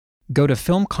Go to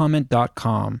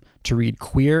filmcomment.com to read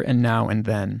Queer and Now and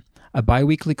Then, a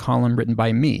bi-weekly column written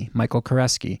by me, Michael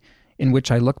Koreski, in which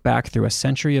I look back through a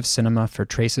century of cinema for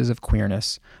traces of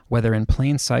queerness, whether in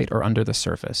plain sight or under the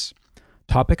surface.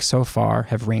 Topics so far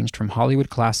have ranged from Hollywood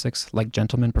classics like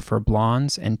Gentlemen Prefer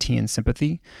Blondes and Tea and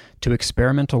Sympathy, to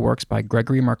experimental works by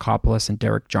Gregory Markopoulos and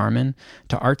Derek Jarman,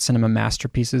 to art cinema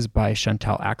masterpieces by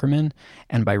Chantal Ackerman,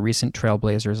 and by recent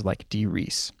trailblazers like Dee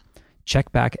Reese.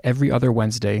 Check back every other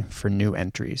Wednesday for new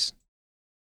entries.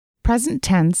 Present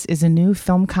Tense is a new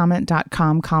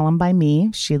filmcomment.com column by me,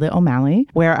 Sheila O'Malley,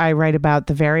 where I write about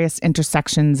the various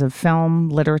intersections of film,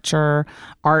 literature,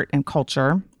 art, and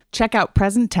culture. Check out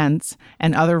Present Tense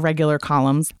and other regular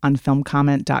columns on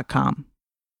filmcomment.com.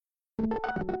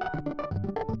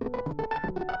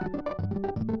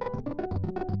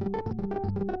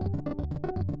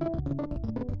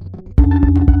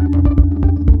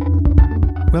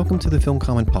 Welcome to the Film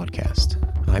Comment Podcast.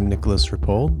 I'm Nicolas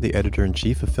Rapold, the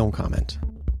editor-in-chief of Film Comment.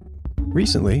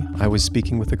 Recently, I was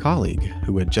speaking with a colleague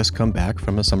who had just come back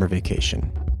from a summer vacation.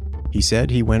 He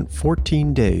said he went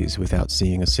 14 days without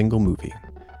seeing a single movie.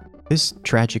 This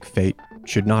tragic fate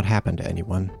should not happen to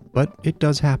anyone, but it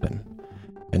does happen.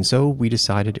 And so we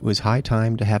decided it was high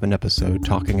time to have an episode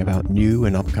talking about new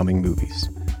and upcoming movies.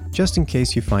 Just in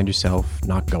case you find yourself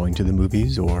not going to the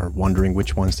movies or wondering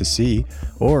which ones to see,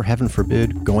 or heaven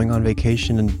forbid, going on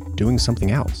vacation and doing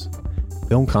something else.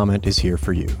 Film Comment is here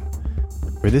for you.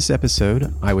 For this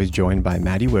episode, I was joined by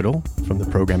Maddie Whittle from the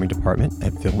programming department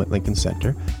at Film at Lincoln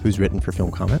Center, who's written for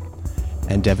Film Comment,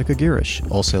 and Devika Girish,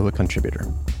 also a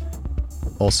contributor.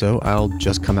 Also, I'll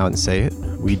just come out and say it,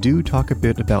 we do talk a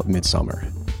bit about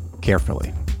Midsommar.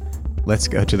 Carefully. Let's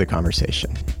go to the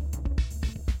conversation.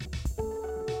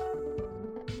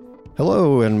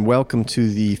 Hello and welcome to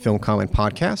the Film Comment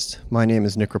Podcast. My name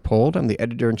is Nick Rapold. I'm the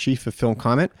editor-in-chief of Film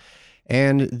Comment,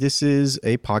 and this is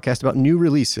a podcast about new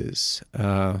releases.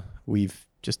 We've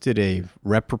just did a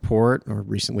rep report, or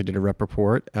recently did a rep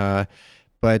report,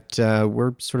 but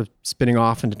we're sort of spinning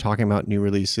off into talking about new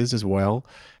releases as well.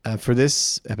 For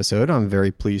this episode, I'm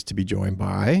very pleased to be joined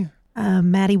by...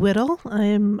 Maddie Whittle.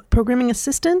 I'm programming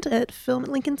assistant at Film at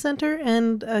Lincoln Center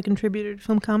and a contributor to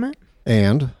Film Comment.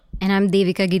 And I'm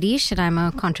Devika Girish, and I'm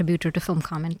a contributor to Film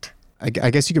Comment. I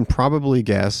guess you can probably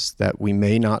guess that we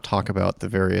may not talk about the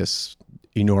various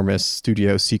enormous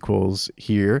studio sequels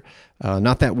here.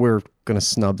 Not that we're going to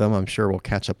snub them. I'm sure we'll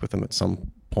catch up with them at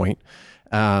some point.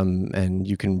 And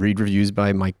you can read reviews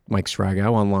by Mike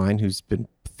Sragow online, who's been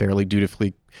fairly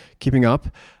dutifully keeping up.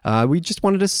 We just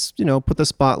wanted to, put the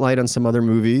spotlight on some other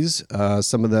movies,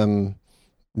 some of them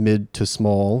mid to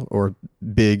small or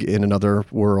big in another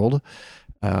world.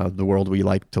 The world we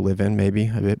like to live in, maybe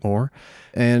a bit more.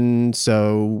 And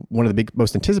so one of the big,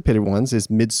 most anticipated ones is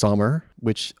Midsommar,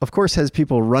 which of course has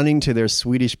people running to their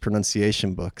Swedish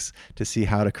pronunciation books to see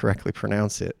how to correctly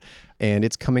pronounce it. And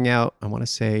it's coming out, I want to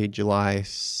say July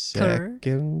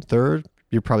 2nd, 3rd?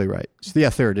 You're probably right. So, yeah,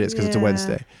 3rd it is because it's a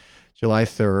Wednesday. July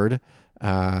 3rd.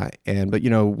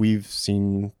 But we've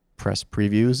seen press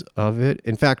previews of it.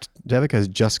 In fact, Devika has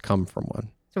just come from one.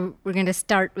 So we're going to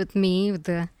start with me with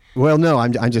the... Well, no, I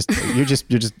was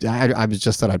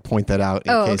just thought I'd point that out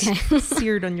in case. Okay.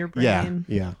 Seared on your brain.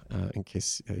 Yeah. In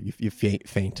case you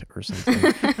faint or something.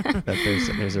 that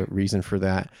there's a reason for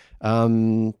that.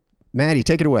 Maddie,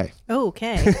 take it away.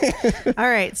 Okay. All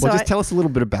right. So just tell us a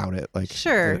little bit about it,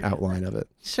 sure. The outline of it.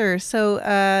 Sure. So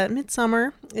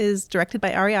Midsommar is directed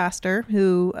by Aster,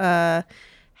 who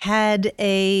had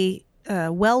a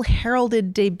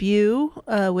well-heralded debut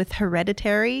with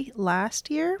Hereditary last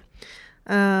year.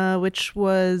 Which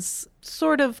was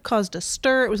sort of caused a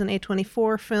stir. It was an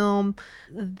A24 film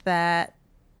that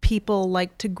people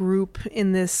like to group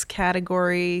in this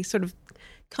category, sort of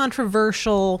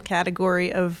controversial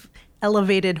category of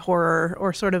elevated horror,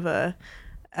 or sort of a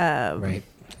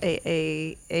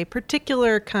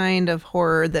particular kind of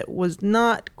horror that was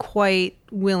not quite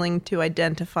willing to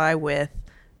identify with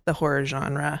the horror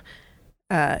genre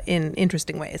in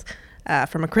interesting ways.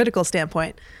 From a critical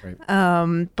standpoint. Right.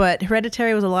 But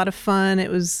Hereditary was a lot of fun. It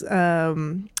was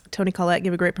Toni Collette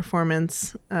gave a great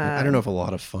performance. I don't know if a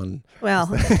lot of fun. Well,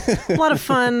 a lot of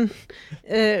fun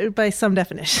by some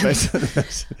definition.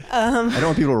 I don't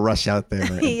want people to rush out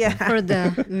there. Yeah. For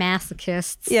the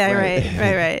masochists. Yeah,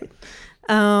 right.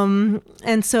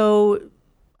 And so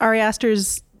Ari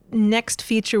Aster's next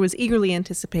feature was eagerly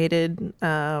anticipated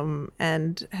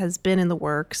and has been in the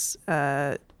works.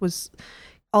 Was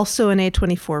also an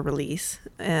A24 release,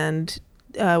 and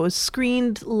was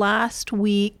screened last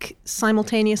week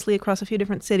simultaneously across a few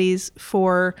different cities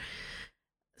for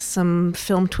some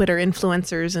film Twitter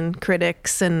influencers and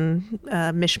critics and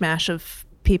a mishmash of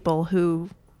people who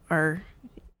are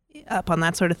up on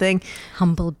that sort of thing.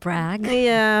 Humble brag.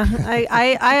 Yeah,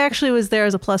 I actually was there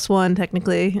as a +1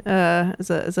 technically,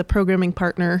 as a programming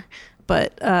partner,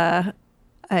 but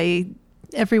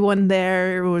everyone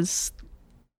there was,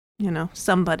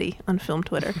 somebody on film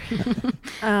Twitter.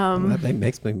 That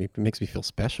makes me feel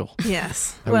special.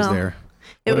 Yes, I was there.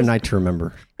 What a night to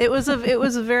remember. It was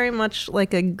very much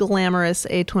like a glamorous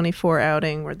A24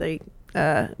 outing where they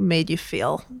made you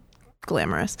feel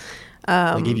glamorous.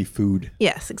 They gave you food.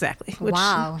 Yes, exactly.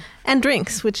 Wow. And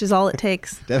drinks, which is all it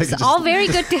takes. It's all very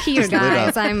good to hear,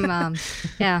 guys.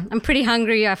 I'm pretty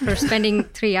hungry after spending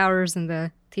 3 hours in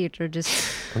the theater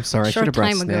I'm sorry, I should have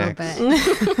brought snacks. But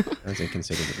That was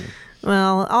inconsiderate of me.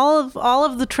 Well, all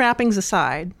of the trappings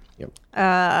aside, yep.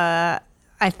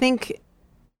 I think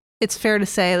it's fair to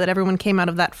say that everyone came out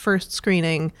of that first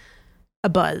screening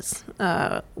abuzz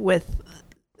with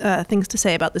things to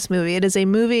say about this movie. It is a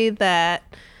movie that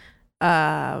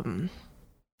I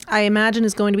imagine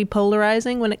is going to be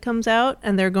polarizing when it comes out,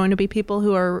 and there are going to be people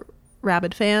who are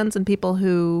rabid fans and people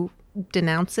who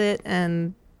denounce it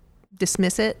and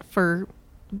dismiss it for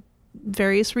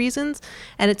various reasons.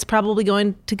 And it's probably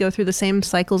going to go through the same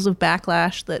cycles of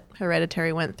backlash that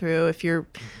Hereditary went through. If you're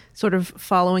sort of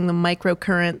following the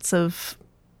microcurrents of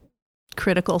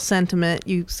critical sentiment,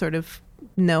 you sort of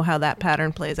know how that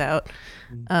pattern plays out.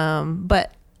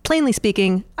 But plainly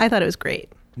speaking, I thought it was great.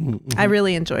 Mm-hmm. I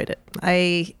really enjoyed it.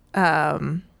 I thought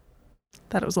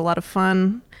it was a lot of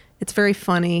fun. It's very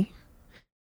funny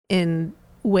in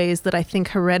ways that I think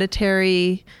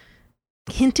Hereditary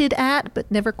hinted at, but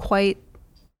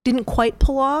didn't quite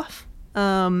pull off.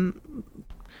 I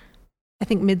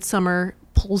think Midsommar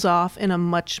pulls off in a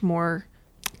much more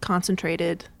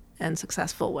concentrated and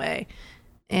successful way.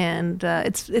 And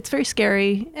it's very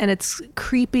scary, and it's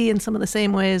creepy in some of the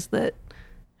same ways that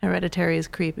Hereditary is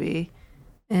creepy,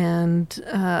 and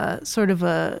sort of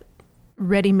a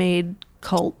ready-made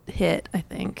cult hit, I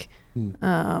think,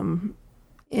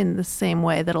 in the same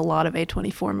way that a lot of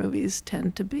A24 movies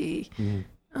tend to be.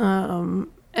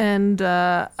 And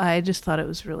I just thought it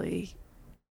was really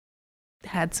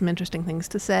had some interesting things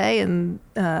to say and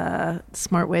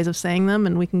smart ways of saying them,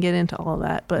 and we can get into all of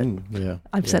that, but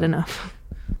I've said enough.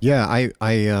 Yeah,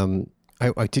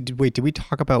 I did. Wait, did we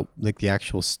talk about like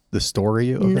the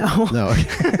story of No. it? No.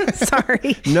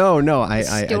 Sorry. No. I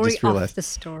just realized the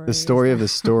story. The story of the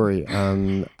story.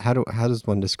 How does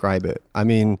one describe it? I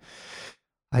mean,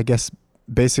 I guess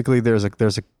basically there's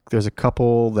a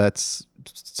couple that's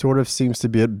sort of seems to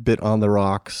be a bit on the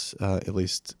rocks, at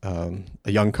least a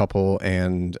young couple,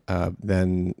 and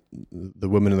then the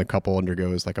woman in the couple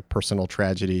undergoes like a personal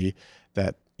tragedy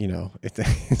that,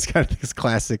 it's kind of this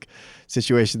classic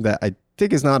situation that I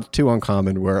think is not too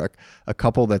uncommon, where a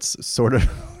couple that's sort of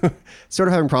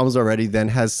having problems already then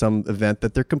has some event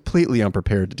that they're completely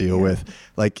unprepared to deal with.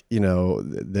 Like,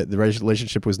 the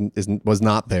relationship was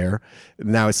not there.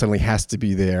 Now it suddenly has to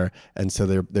be there. And so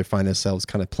they find themselves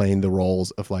kind of playing the roles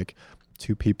of like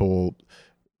two people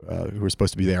who were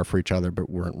supposed to be there for each other, but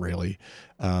weren't really.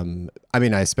 I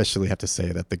mean, I especially have to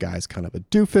say that the guy's kind of a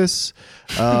doofus.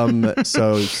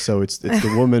 So it's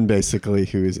the woman basically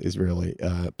who is really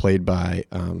played by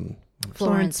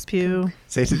Florence Pugh.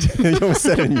 Say it. You almost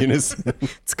said it in unison.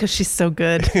 It's because she's so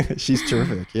good. She's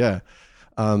terrific. Yeah.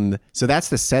 So that's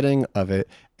the setting of it,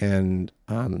 and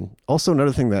also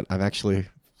another thing that I've actually,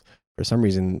 for some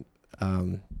reason,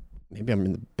 maybe I'm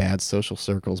in the bad social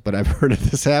circles, but I've heard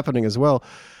of this happening as well,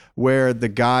 where the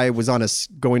guy was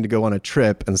going to go on a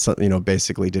trip and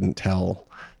basically didn't tell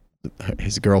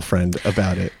his girlfriend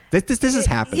about it. This has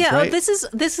happened, right? This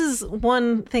is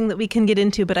one thing that we can get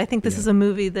into, but I think this is a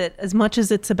movie that, as much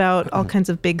as it's about all kinds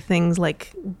of big things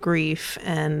like grief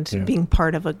and being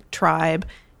part of a tribe,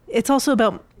 it's also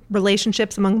about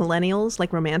relationships among millennials,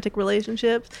 like romantic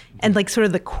relationships, and like sort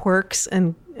of the quirks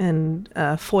and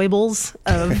foibles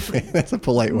of that's a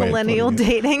polite way millennial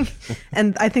dating.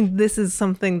 And I think this is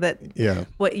something that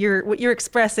what you're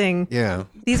expressing. Yeah,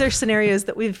 these are scenarios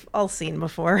that we've all seen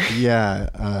before. He's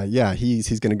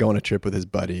going to go on a trip with his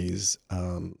buddies,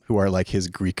 who are like his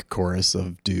Greek chorus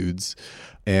of dudes,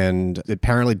 and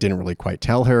apparently didn't really quite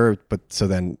tell her. But so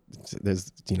then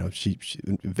there's she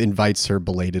invites her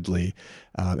belatedly,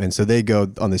 and so they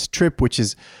go on this trip,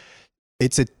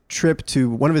 it's a trip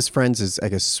to one of his friends is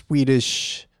like a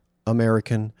Swedish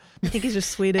American. I think he's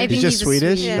just Swedish. I think he's just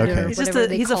Swedish. Yeah.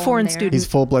 Okay, He's a foreign student. He's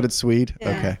full-blooded Swede. Yeah.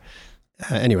 Okay.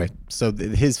 Anyway, so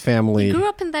his family Grew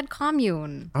up in that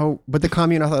commune. Oh, but the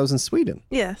commune I thought was in Sweden.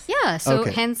 Yes. Yeah, so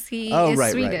Okay. hence he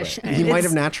is Swedish. Right. He might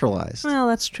have naturalized. Well,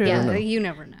 that's true. Yeah, you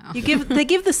never know. They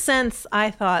give the sense, I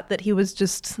thought, that he was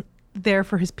just there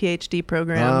for his PhD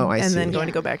program and then going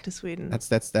to go back to Sweden.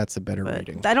 That's a better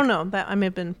reading. I don't know. That I may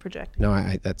have been projecting. No,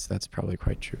 that's probably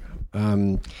quite true.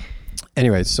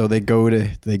 Anyway, so they go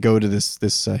to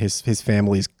this his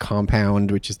family's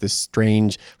compound, which is this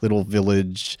strange little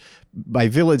village. By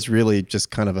village, really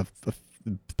just kind of a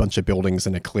bunch of buildings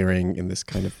and a clearing in this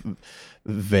kind of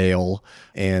vale,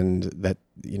 and that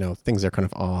things are kind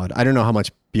of odd. I don't know how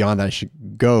much beyond that I should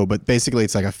go, but basically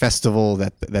it's like a festival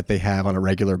that they have on a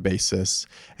regular basis,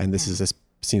 and this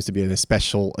seems to be a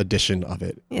special edition of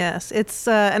it. Yes, it's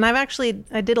and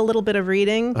I did a little bit of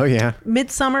reading. Oh yeah,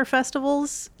 Midsommar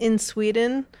festivals in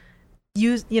Sweden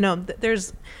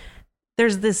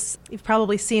there's this, you've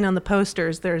probably seen on the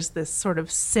posters, there's this sort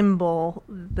of symbol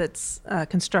that's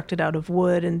constructed out of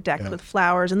wood and decked with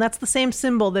flowers, and that's the same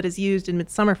symbol that is used in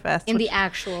Midsummerfest. In the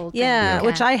actual thing. Yeah,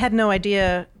 which I had no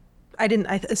idea. I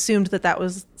assumed that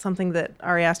was something that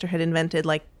Ari Aster had invented,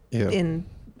 like in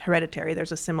Hereditary.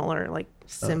 There's a similar like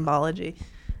symbology.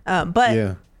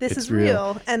 But this is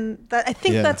real. And I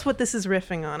think that's what this is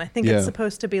riffing on. I think it's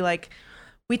supposed to be like,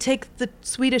 we take the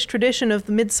Swedish tradition of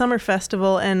the Midsummer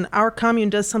Festival and our commune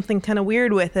does something kind of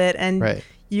weird with it, and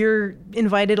you're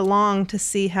invited along to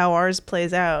see how ours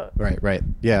plays out. Right.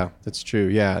 Yeah, that's true.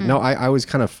 Yeah. No, I was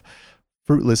kind of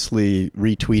fruitlessly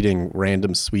retweeting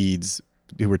random Swedes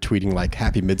who were tweeting like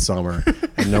Happy Midsommar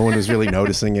and no one was really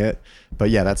noticing it. But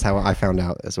yeah, that's how I found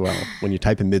out as well. When you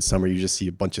type in Midsommar, you just see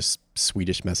a bunch of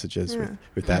Swedish messages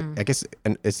with that. I guess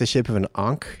it's the shape of an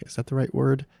ankh. Is that the right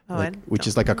word? Which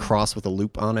is like a cross with a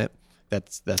loop on it.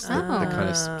 That's the kind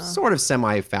of sort of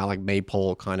semi-phallic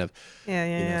maypole kind of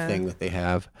thing that they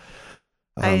have.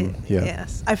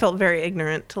 Yes, I felt very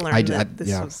ignorant to learn that this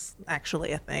was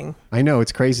actually a thing. I know,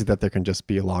 it's crazy that there can just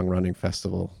be a long-running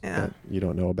festival that you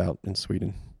don't know about in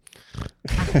Sweden.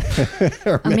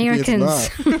 Americans.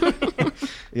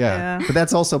 But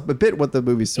that's also a bit what the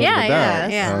movie's sort of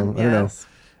about. I don't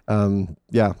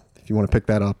know. If you want to pick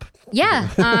that up.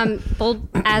 Well,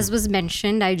 as was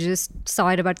mentioned, I just saw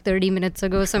it about 30 minutes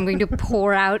ago, so I'm going to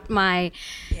pour out my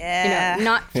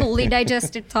not fully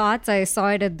digested thoughts. I saw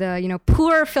it at the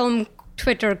Poor Film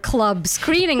Twitter Club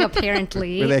screening,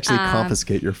 apparently. Where they actually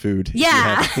confiscate your food.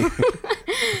 Yeah.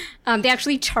 They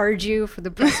actually charge you for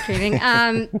the press screening.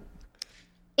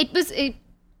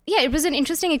 It was an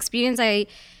interesting experience. I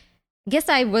guess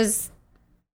I was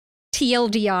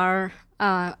TLDR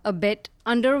a bit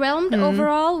underwhelmed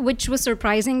overall, which was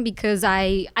surprising because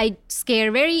I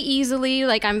scare very easily.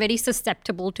 Like, I'm very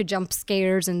susceptible to jump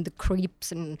scares and the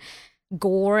creeps and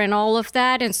gore and all of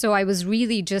that. And so I was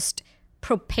really just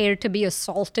prepared to be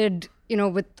assaulted,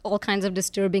 with all kinds of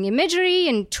disturbing imagery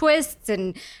and twists,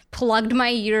 and plugged my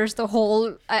ears the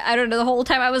whole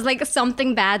time. I was like,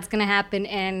 something bad's going to happen.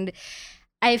 And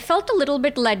I felt a little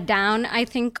bit let down, I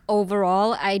think,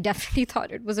 overall. I definitely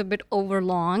thought it was a bit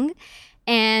overlong.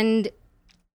 And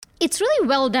it's really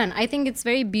well done. I think it's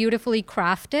very beautifully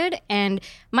crafted. And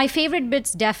my favorite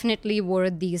bits definitely were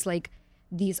these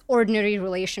ordinary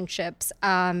relationships.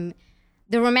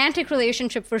 The romantic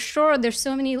relationship, for sure, there's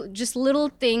so many just little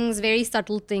things, very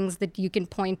subtle things that you can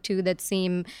point to that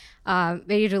seem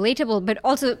very relatable. But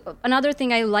also another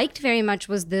thing I liked very much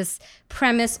was this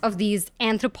premise of these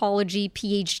anthropology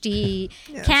PhD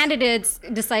candidates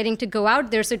deciding to go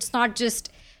out there. So it's not just,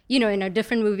 in a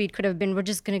different movie, it could have been, we're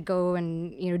just going to go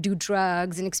and, do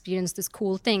drugs and experience this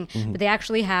cool thing. But they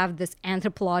actually have this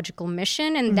anthropological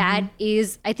mission. And that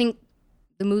is, I think,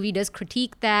 the movie does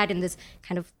critique that and this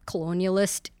kind of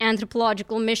colonialist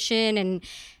anthropological mission,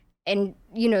 and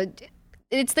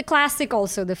it's the classic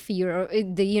also, the fear,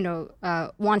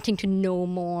 wanting to know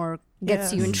more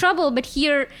gets you in trouble. But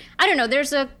here, I don't know,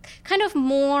 there's a kind of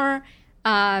more,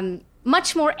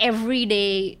 much more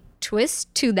everyday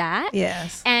twist to that.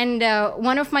 Yes. And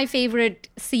one of my favorite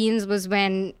scenes was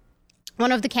when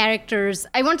one of the characters,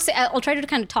 I won't say, I'll try to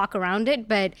kind of talk around it,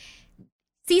 but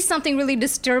sees something really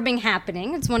disturbing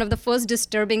happening. It's one of the first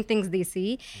disturbing things they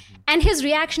see. And his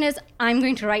reaction is, I'm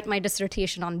going to write my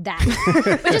dissertation on that.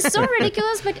 Which is so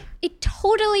ridiculous, but it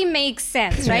totally makes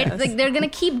sense, right? Yes. Like, they're going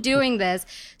to keep doing this.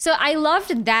 So I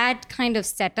loved that kind of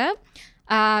setup.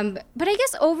 But I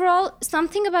guess overall,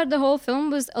 something about the whole film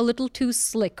was a little too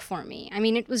slick for me. I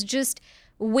mean, it was just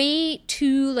way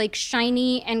too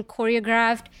shiny and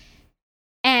choreographed.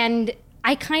 And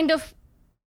I kind of,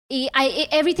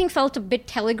 everything felt a bit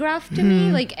telegraphed to me.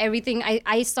 Like, everything,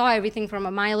 I saw everything from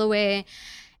a mile away.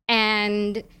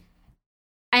 And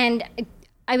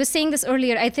I was saying this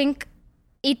earlier, I think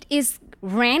it is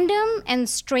random and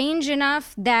strange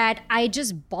enough that I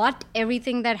just bought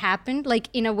everything that happened, like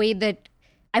in a way that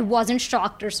I wasn't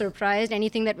shocked or surprised.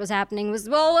 Anything that was happening was,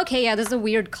 well, okay, yeah, this is a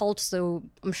weird cult, so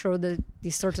I'm sure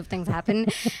these sorts of things happen.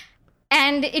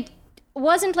 And it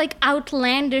wasn't like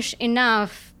outlandish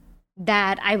enough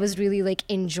that I was really like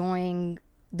enjoying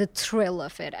the thrill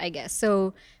of it, I guess.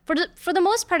 So for the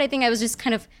most part, I think I was just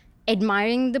kind of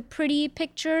admiring the pretty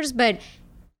pictures, but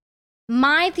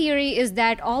my theory is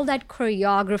that all that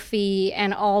choreography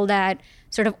and all that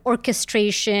sort of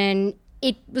orchestration,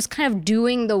 it was kind of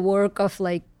doing the work of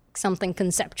like something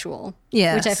conceptual,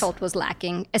 which I felt was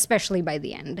lacking, especially by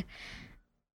the end.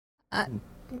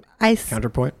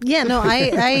 Counterpoint? Yeah, no,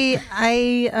 I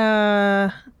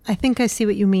think I see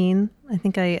what you mean. I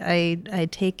think I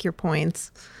take your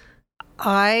points.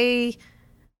 I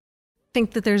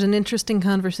think that there's an interesting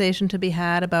conversation to be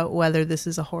had about whether this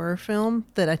is a horror film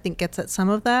that I think gets at some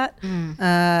of that.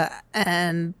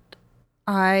 And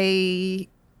I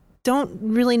don't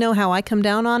really know how I come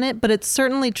down on it, but it's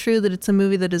certainly true that it's a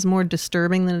movie that is more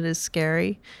disturbing than it is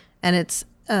scary. And it's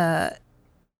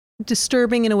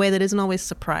disturbing in a way that isn't always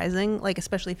surprising. Like,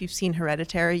 especially if you've seen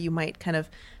Hereditary, you might kind of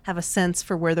have a sense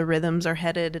for where the rhythms are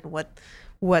headed and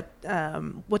what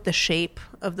the shape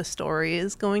of the story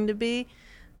is going to be.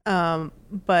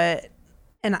 But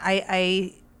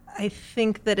I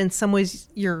think that in some ways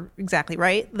you're exactly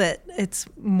right, that it's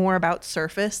more about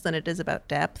surface than it is about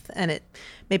depth, and it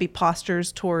maybe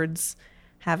postures towards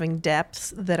having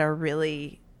depths that are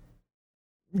really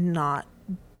not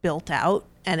built out,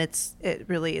 and it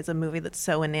really is a movie that's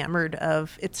so enamored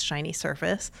of its shiny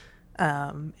surface,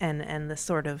 and the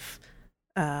sort of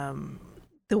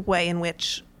the way in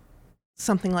which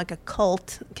something like a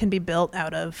cult can be built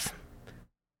out of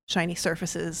shiny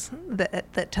surfaces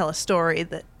that tell a story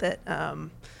that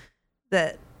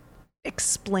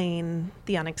explain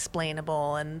the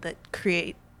unexplainable and that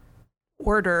create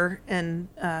order and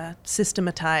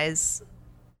systematize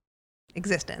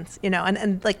existence,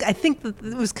 and like I think that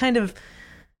it was kind of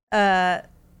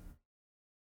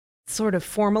sort of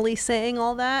formally saying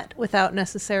all that without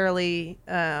necessarily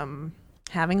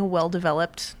having a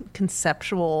well-developed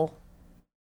conceptual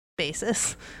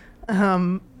basis.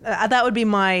 That would be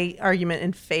my argument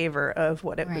in favor of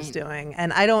what it was doing,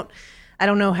 and I don't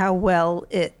know how well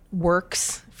it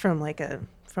works from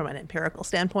an empirical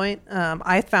standpoint.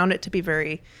 I found it to be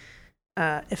very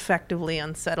effectively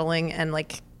unsettling, and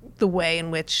like the way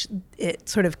in which it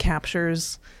sort of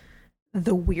captures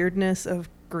the weirdness of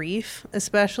grief,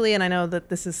 especially. And I know that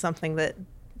this is something that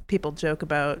people joke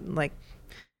about, like,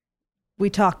 we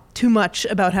talk too much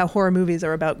about how horror movies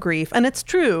are about grief, and it's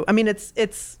true. I mean, it's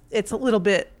a little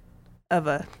bit of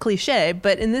a cliche,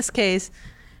 but in this case,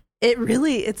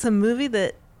 it's a movie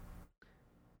that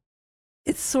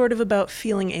it's sort of about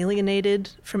feeling alienated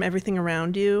from everything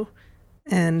around you,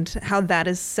 and how that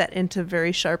is set into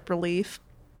very sharp relief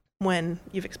when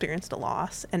you've experienced a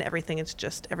loss, and everything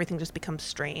just becomes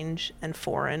strange and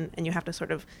foreign, and you have to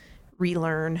sort of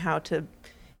relearn how to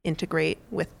integrate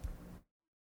with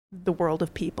the world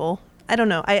of people. I don't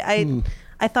know. I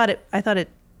thought it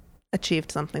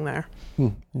achieved something there.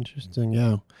 Interesting.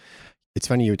 Yeah. It's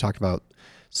funny you talked about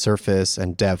surface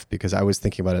and depth, because I was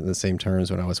thinking about it in the same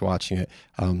terms when I was watching it.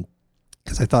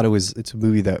 Because I thought it's a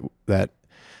movie that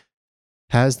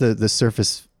has the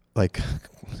surface like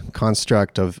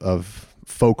construct of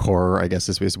folk horror, I guess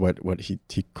is what he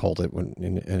called it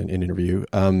in an interview.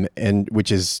 And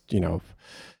which is,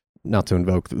 not to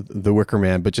invoke the Wicker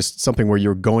Man, but just something where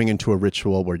you're going into a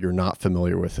ritual where you're not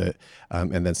familiar with it,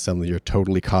 and then suddenly you're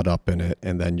totally caught up in it,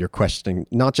 and then you're questioning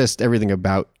not just everything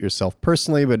about yourself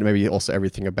personally, but maybe also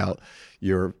everything about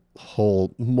your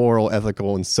whole moral,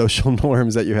 ethical, and social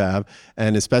norms that you have,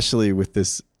 and especially with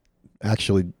this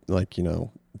actually, like,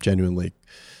 genuinely,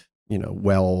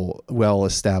 well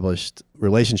established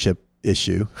relationship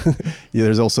issue.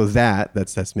 There's also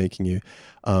that's making you.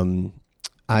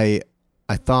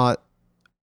 I thought,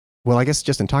 well, I guess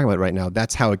just in talking about it right now,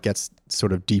 that's how it gets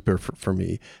sort of deeper for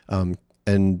me.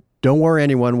 And don't worry,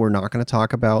 anyone, we're not going to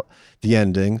talk about the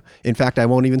ending. In fact, I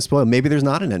won't even spoil. Maybe there's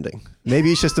not an ending.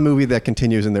 Maybe it's just a movie that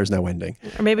continues and there's no ending.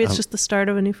 Or maybe it's just the start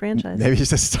of a new franchise. Maybe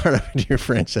it's the start of a new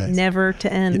franchise. Never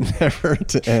to end. Never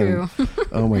to end.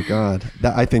 Oh my God.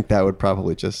 I think that would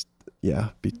probably just,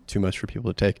 be too much for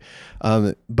people to take.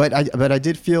 But I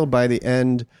did feel by the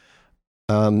end,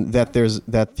 that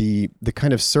the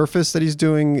kind of surface that he's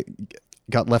doing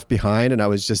got left behind, and I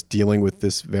was just dealing with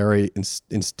this very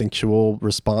instinctual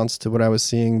response to what I was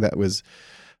seeing that was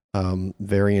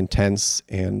very intense,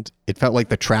 and it felt like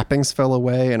the trappings fell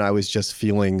away, and I was just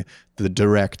feeling the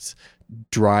direct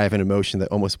drive and emotion that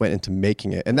almost went into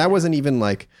making it. And that wasn't even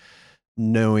like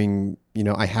knowing,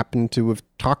 I happened to have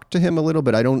talked to him a little,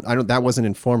 but I don't, that wasn't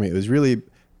informing. It was really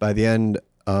by the end.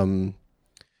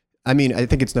 I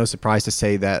think it's no surprise to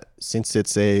say that since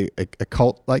it's a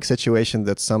cult-like situation,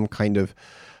 that some kind of,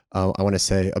 I want to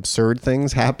say absurd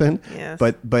things happen. Yes.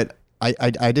 But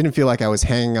I didn't feel like I was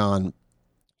hanging on,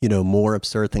 more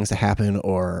absurd things to happen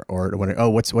or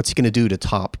wondering, what's he going to do to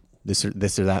top this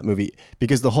or that movie?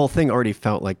 Because the whole thing already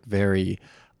felt like very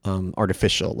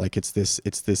artificial. Like it's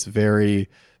this very,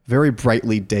 very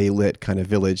brightly day-lit kind of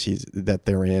village that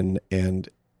they're in, and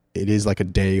it is like a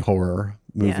day horror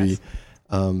movie.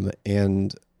 Yes.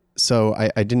 And so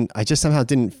I just somehow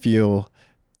didn't feel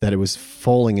that it was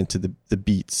falling into the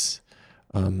beats.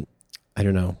 I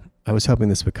don't know. I was hoping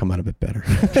this would come out a bit better,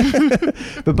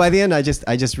 but by the end, I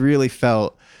just really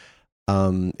felt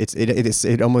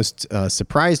it almost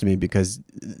surprised me, because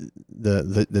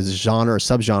the genre or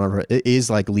subgenre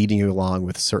is like leading you along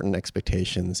with certain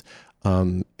expectations.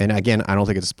 And again, I don't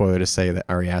think it's a spoiler to say that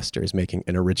Ari Aster is making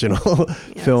an original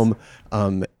film.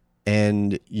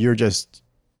 And it's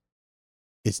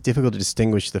difficult to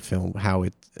distinguish the film, how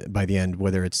it, by the end,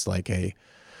 whether it's like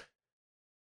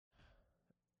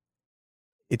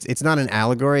it's not an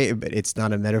allegory, but it's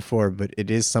not a metaphor, but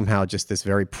it is somehow just this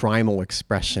very primal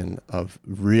expression of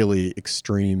really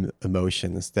extreme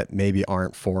emotions that maybe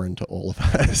aren't foreign to all of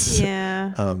us.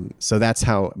 Yeah. So that's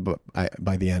how,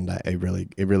 by the end, it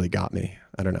really got me.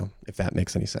 I don't know if that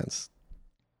makes any sense.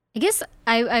 I guess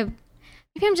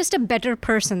maybe I'm just a better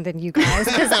person than you guys,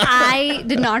 because I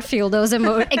did not feel those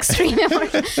extreme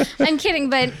emotions. I'm kidding,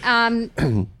 but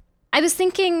I was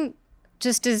thinking,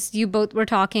 just as you both were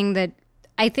talking, that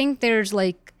I think there's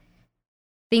like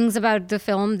things about the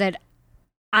film that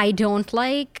I don't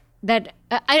like, that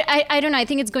I don't know. I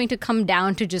think it's going to come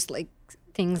down to just like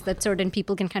things that certain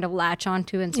people can kind of latch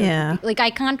onto, and like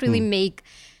I can't really make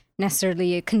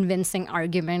necessarily a convincing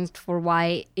argument for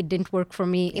why it didn't work for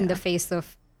me in the face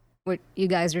of what you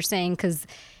guys are saying, because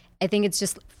I think it's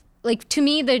just like, to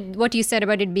me, what you said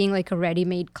about it being like a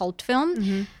ready-made cult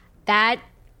film, that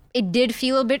it did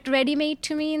feel a bit ready-made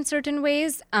to me in certain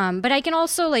ways. But I can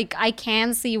also I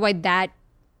can see why that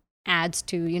adds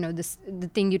to, the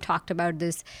thing you talked about,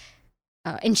 this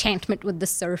enchantment with the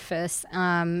surface.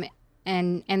 And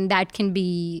that can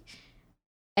be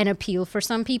an appeal for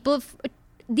some people.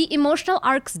 The emotional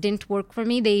arcs didn't work for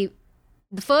me. The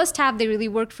first half, they really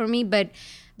worked for me, but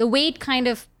the way it kind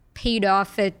of paid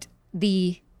off at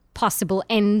the possible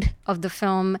end of the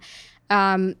film,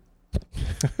 I mean,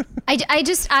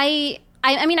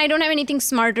 I don't have anything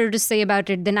smarter to say about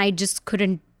it than I just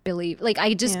couldn't believe. Like,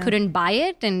 I just couldn't buy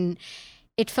it, and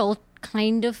it felt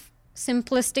kind of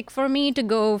simplistic for me to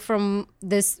go from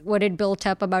what it built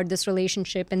up about this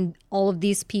relationship and all of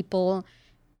these people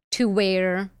to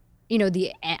where,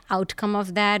 the outcome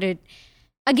of that.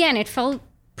 It felt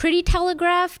pretty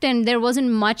telegraphed, and there wasn't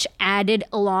much added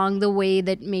along the way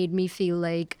that made me feel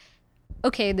like,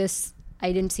 okay,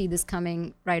 I didn't see this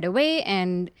coming right away,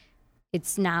 and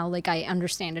it's now like I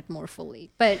understand it more fully.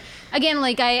 But again,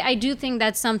 I do think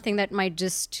that's something that might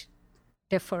just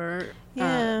differ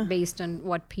based on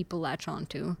what people latch on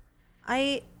to.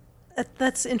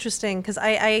 That's interesting, because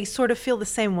I sort of feel the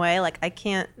same way. Like, I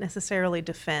can't necessarily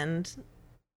defend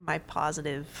my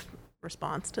positive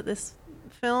response to this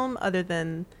film other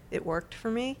than it worked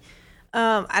for me.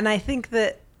 And I think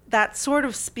that sort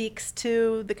of speaks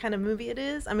to the kind of movie it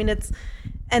is. I mean, it's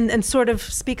and sort of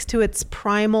speaks to its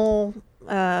primal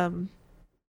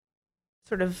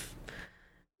sort of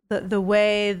the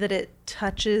way that it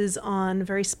touches on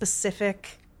very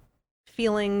specific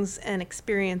feelings and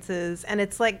experiences. And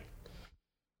it's like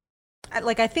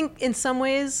I think in some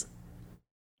ways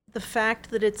the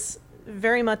fact that it's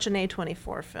very much an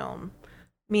A24 film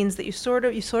means that you sort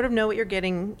of know what you're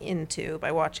getting into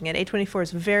by watching it. A24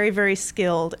 is very, very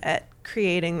skilled at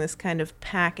creating this kind of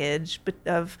package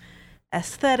of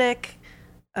aesthetic,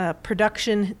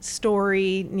 production,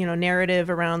 story, narrative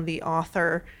around the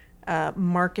author,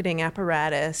 marketing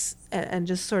apparatus, and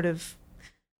just sort of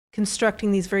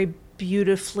constructing these very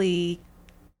beautifully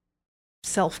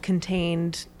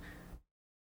self-contained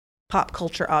pop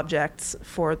culture objects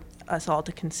for us all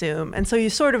to consume. And so you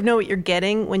sort of know what you're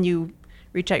getting when you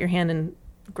reach out your hand and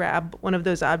grab one of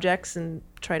those objects and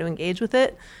try to engage with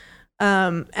it.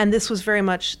 And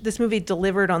this movie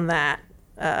delivered on that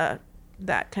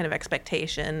kind of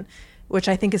expectation, which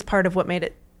I think is part of what made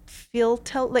it feel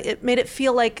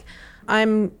like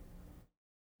I'm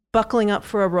buckling up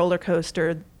for a roller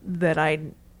coaster that I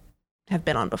have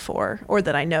been on before, or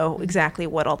that I know exactly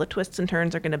what all the twists and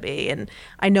turns are going to be, and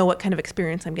I know what kind of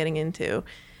experience I'm getting into.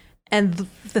 And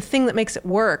the thing that makes it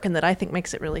work, and that I think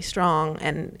makes it really strong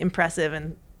and impressive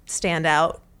and stand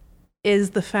out,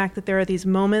 is the fact that there are these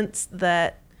moments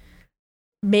that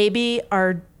maybe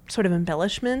are sort of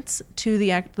embellishments to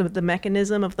the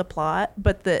mechanism of the plot,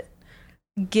 but that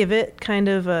give it kind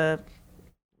of a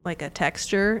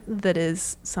texture that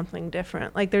is something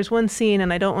different. Like there's one scene,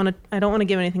 and I don't want to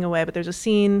give anything away, but there's a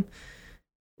scene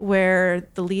where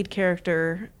the lead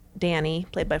character Danny,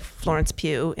 played by Florence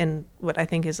Pugh, in what I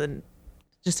think is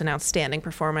just an outstanding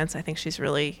performance. I think she's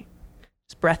really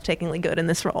just breathtakingly good in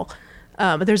this role.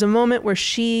 But there's a moment where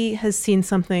she has seen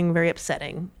something very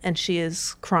upsetting, and she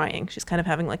is crying. She's kind of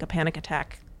having like a panic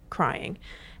attack, crying,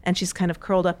 and she's kind of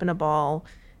curled up in a ball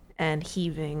and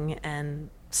heaving and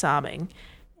sobbing.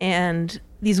 And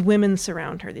these women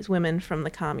surround her. These women from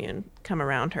the commune come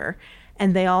around her,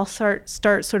 and they all start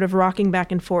sort of rocking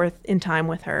back and forth in time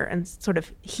with her, and sort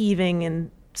of heaving and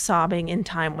sobbing in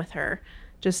time with her,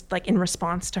 just like in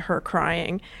response to her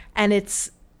crying. And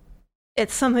it's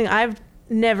something I've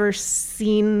never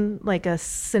seen, like a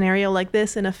scenario like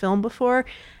this in a film before.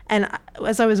 And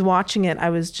as I was watching it, I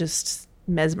was just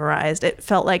mesmerized. It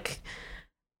felt like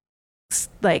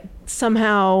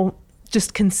somehow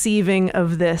just conceiving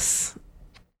of this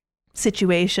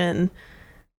situation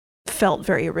felt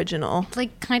very original.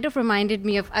 Like kind of reminded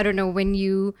me of, I don't know, when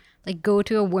you like go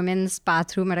to a women's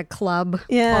bathroom at a club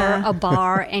or a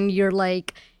bar and you're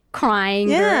like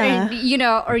crying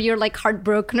or you're like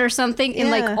heartbroken or something, and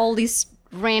like all these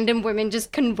random women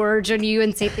just converge on you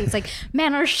and say things like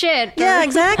 "man" or "shit." Yeah,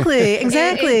 exactly.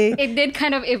 It did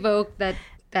kind of evoke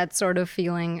that sort of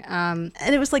feeling, and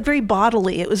it was like very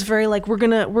bodily. It was very like we're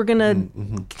gonna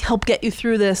help get you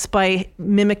through this by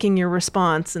mimicking your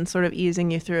response and sort of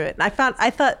easing you through it. And I thought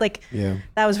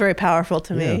that was very powerful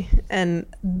to me, and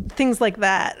things like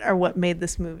that are what made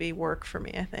this movie work for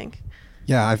me, I think.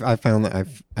 Yeah, I found that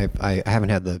I haven't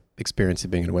had the experience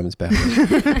of being in a women's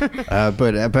bathroom,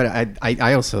 but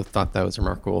I also thought that was a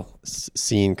remarkable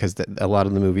scene, because a lot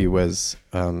of the movie was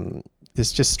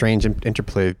this just strange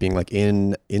interplay of being like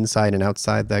inside and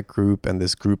outside that group, and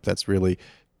this group that's really,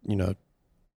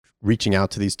 reaching out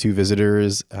to these two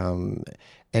visitors.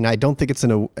 And I don't think it's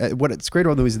what's great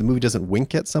about the movie doesn't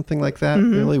wink at something like that,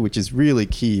 really, which is really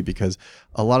key, because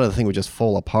a lot of the thing would just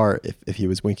fall apart if he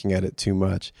was winking at it too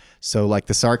much. So like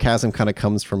the sarcasm kind of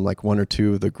comes from like one or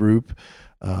two of the group,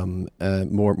 more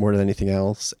than anything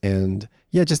else. And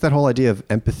yeah, just that whole idea of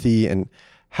empathy, and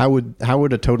how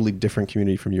would a totally different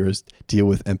community from yours deal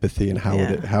with empathy, and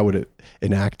how would it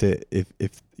enact it if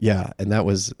it's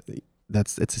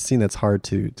a scene that's hard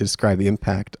to describe the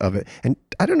impact of it. And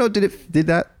I don't know, did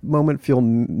that moment feel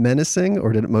menacing,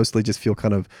 or did it mostly just feel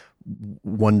kind of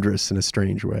wondrous in a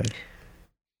strange way?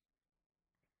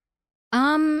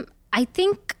 I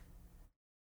think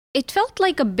it felt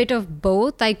like a bit of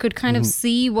both. I could kind of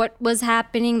see what was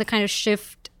happening, the kind of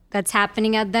shift that's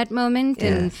happening at that moment.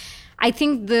 Yes. And I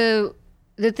think the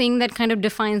thing that kind of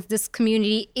defines this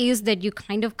community is that you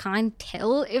kind of can't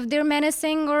tell if they're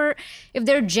menacing or if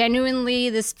they're genuinely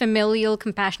this familial,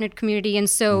 compassionate community. And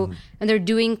so, and they're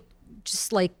doing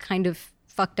just like kind of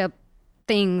fucked up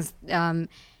things. And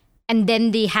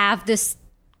then they have this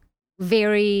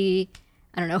very,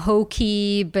 I don't know,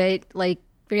 hokey, but like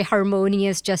very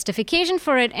harmonious justification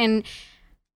for it. And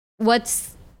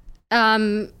what's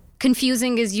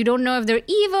confusing is you don't know if they're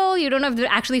evil, you don't know if they've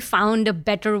actually found a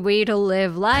better way to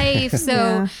live life.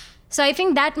 So I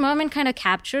think that moment kind of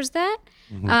captures that.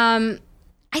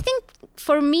 I think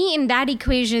for me in that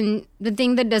equation, the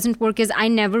thing that doesn't work is I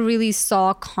never really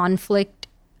saw conflict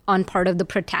on part of the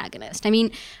protagonist. I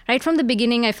mean, right from the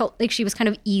beginning, I felt like she was kind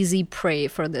of easy prey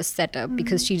for this setup,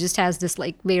 because she just has this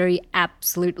like very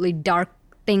absolutely dark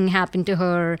thing happen to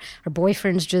her. Her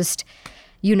boyfriend's just,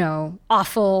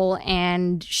 awful,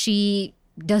 and she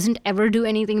doesn't ever do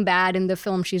anything bad in the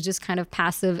film. She's just kind of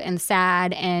passive and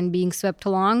sad and being swept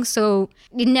along. So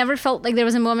it never felt like there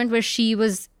was a moment where she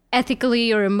was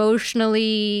ethically or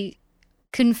emotionally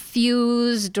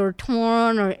confused or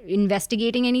torn or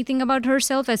investigating anything about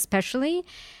herself, especially.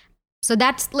 So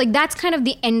that's kind of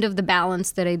the end of the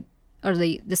balance that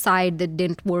the side that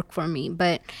didn't work for me.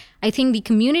 But I think the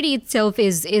community itself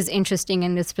is interesting,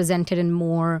 and is presented in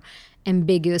more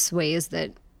ambiguous ways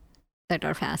that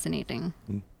are fascinating.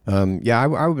 I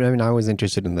was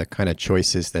interested in the kind of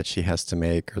choices that she has to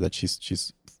make, or that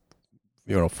she's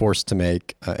forced to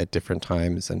make at different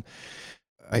times. And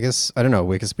I guess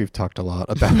we've talked a lot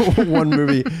about one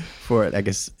movie for it. I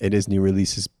guess it is new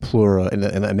releases plural.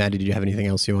 And Maddie, did you have anything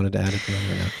else you wanted to add at the end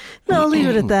right now? I'll leave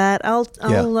it at that. I'll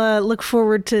look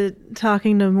forward to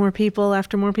talking to more people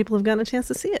after more people have gotten a chance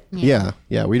to see it. Yeah.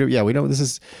 We don't. This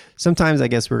is sometimes I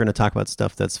guess we're going to talk about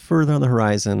stuff that's further on the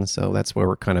horizon. So that's where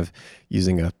we're kind of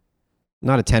using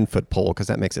not a 10-foot pole because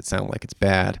that makes it sound like it's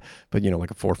bad, but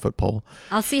like a 4-foot pole.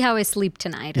 I'll see how I sleep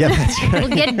tonight. Yeah, that's right. We'll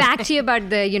get back to you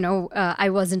about the I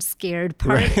wasn't scared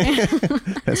part. Right.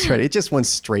 That's right. It just went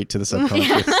straight to the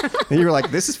subconscious, and you were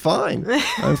like, "This is fine.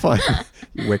 I'm fine."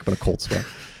 You wake up in a cold sweat.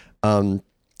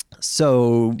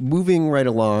 So moving right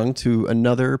along to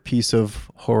another piece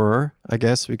of horror, I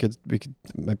guess we could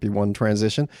might be one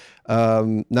transition.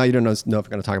 Now you don't know if we're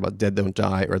going to talk about Dead Don't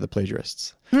Die or The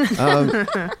Plagiarists,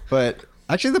 but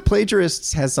actually The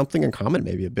Plagiarists has something in common,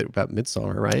 maybe a bit about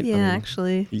Midsommar, right? Yeah,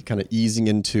 actually, you kind of easing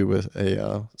into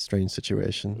a strange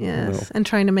situation. Yes, and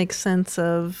trying to make sense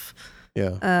of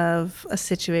a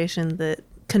situation that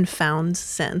confounds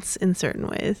sense in certain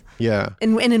ways. Yeah.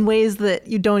 And in ways that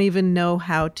you don't even know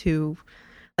how to,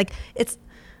 like, it's,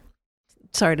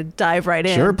 sorry to dive right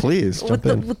in. Sure, please. Jump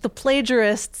in. With the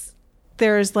Plagiarists,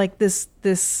 there's like this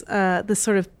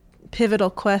sort of pivotal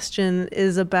question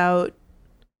is about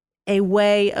a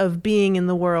way of being in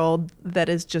the world that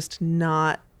is just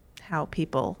not how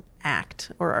people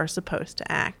act or are supposed to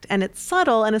act. And it's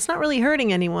subtle and it's not really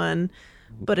hurting anyone,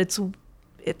 but it's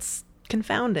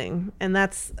confounding, and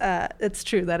it's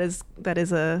true. That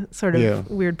is a sort of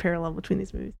weird parallel between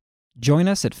these movies. Join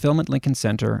us at Film at Lincoln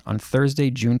Center on Thursday,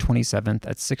 June 27th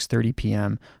at 6:30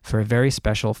 p.m. for a very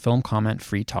special film comment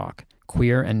free talk,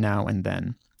 Queer and Now and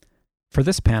Then. For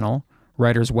this panel,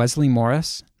 writers Wesley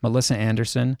Morris, Melissa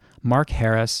Anderson, Mark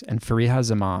Harris, and Fariha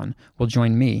Zaman will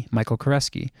join me, Michael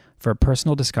Koreski, for a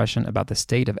personal discussion about the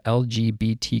state of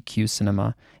LGBTQ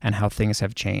cinema and how things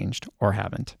have changed or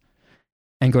haven't.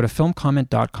 And go to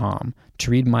filmcomment.com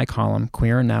to read my column,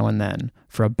 Queer Now and Then,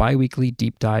 for a bi-weekly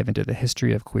deep dive into the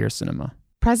history of queer cinema.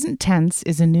 Present Tense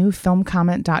is a new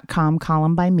filmcomment.com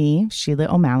column by me, Sheila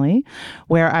O'Malley,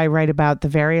 where I write about the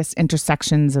various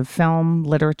intersections of film,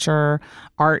 literature,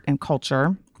 art, and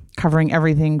culture, covering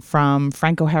everything from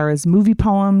Frank O'Hara's movie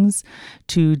poems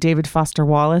to David Foster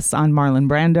Wallace on Marlon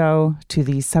Brando to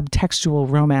the subtextual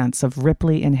romance of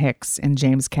Ripley and Hicks in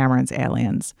James Cameron's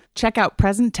Aliens. Check out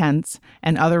Present Tense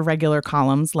and other regular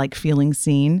columns like Feeling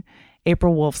Seen,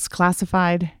 April Wolf's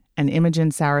Classified, and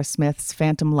Imogen Sarah Smith's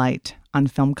Phantom Light on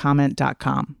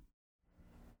filmcomment.com.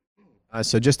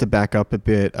 So just to back up a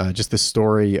bit, just the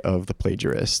story of The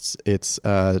Plagiarists. It's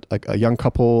a young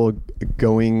couple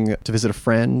going to visit a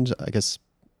friend. I guess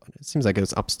it seems like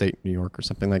it's upstate New York or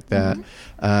something like that.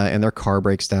 Mm-hmm. And their car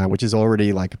breaks down, which is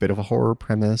already like a bit of a horror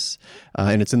premise.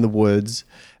 And it's in the woods.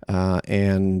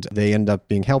 And they end up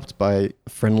being helped by a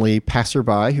friendly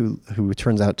passerby who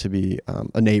turns out to be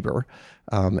a neighbor.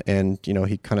 And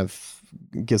he kind of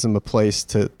gives them a place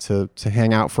to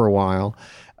hang out for a while.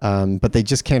 But they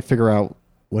just can't figure out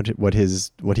what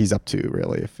he's up to,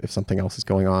 really. If something else is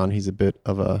going on, he's a bit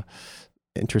of a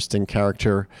interesting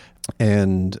character,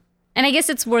 and I guess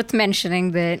it's worth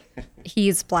mentioning that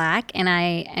he's Black,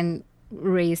 and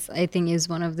race, I think, is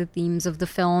one of the themes of the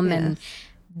film, yes. And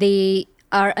they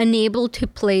are unable to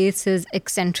place his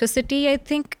eccentricity, I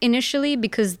think, initially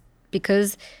because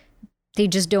they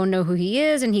just don't know who he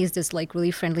is, and he's this like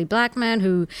really friendly Black man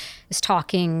who is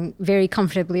talking very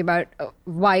comfortably about a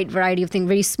wide variety of things.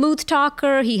 Very smooth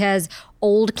talker. He has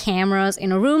old cameras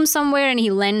in a room somewhere, and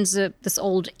he lends this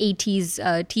old 80s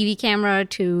TV camera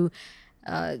to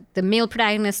the male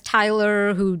protagonist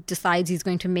Tyler, who decides he's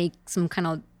going to make some kind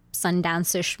of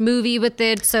Sundance-ish movie with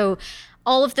it. So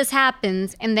all of this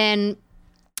happens, and then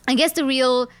I guess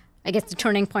the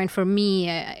turning point for me,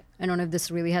 I don't know if this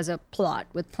really has a plot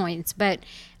with points, but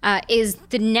is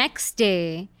the next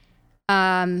day,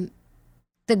 the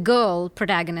girl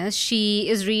protagonist, she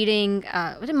is reading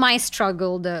My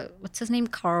Struggle, what's his name?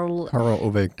 Karl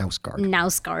Ove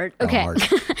Knausgaard.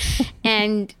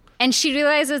 Okay. And she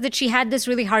realizes that she had this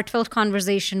really heartfelt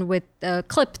conversation with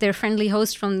Clip, their friendly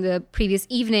host from the previous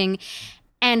evening.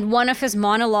 And one of his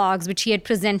monologues, which he had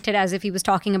presented as if he was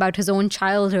talking about his own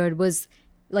childhood, was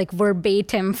like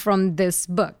verbatim from this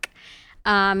book.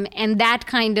 And that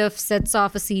kind of sets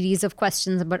off a series of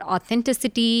questions about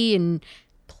authenticity and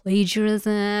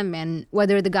plagiarism and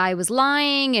whether the guy was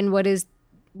lying and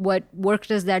what work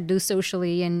does that do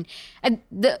socially. And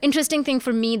the interesting thing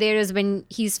for me there is when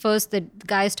the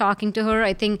guy's talking to her,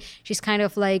 I think she's kind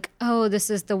of like, oh, this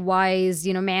is the wise,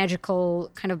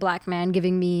 magical kind of Black man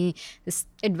giving me this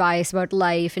advice about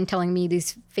life and telling me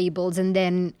these fables. And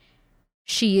then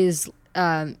she is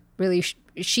really,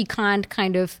 she can't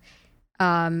kind of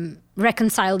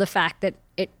reconcile the fact that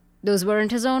those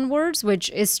weren't his own words,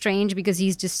 which is strange because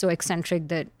he's just so eccentric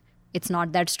that it's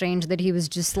not that strange that he was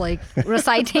just like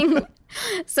reciting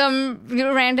some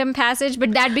random passage,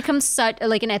 but that becomes such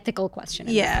like an ethical question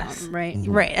in the film, right?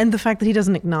 Right. And the fact that he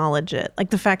doesn't acknowledge it, like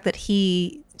the fact that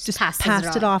he just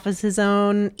passed it off as his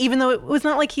own, even though it's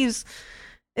not like he's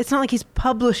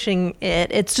publishing it.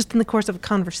 It's just in the course of a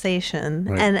conversation.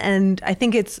 Right. And I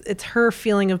think it's her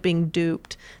feeling of being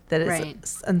duped that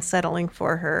is unsettling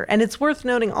for her. And it's worth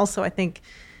noting also, I think,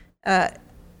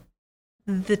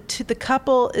 the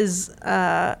couple is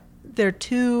they're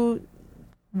two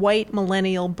white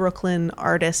millennial Brooklyn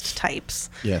artist types.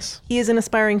 Yes. He is an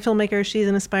aspiring filmmaker, she's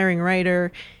an aspiring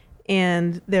writer,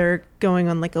 and they're going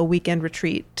on like a weekend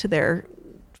retreat to their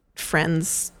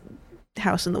friend's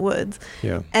house in the woods.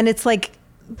 Yeah. And it's like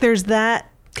there's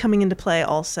that coming into play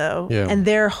also. Yeah. And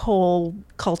their whole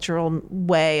cultural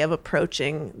way of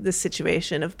approaching this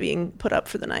situation of being put up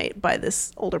for the night by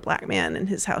this older black man in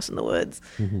his house in the woods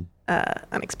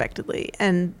unexpectedly.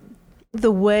 And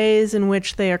the ways in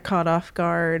which they are caught off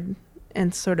guard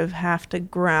and sort of have to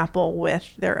grapple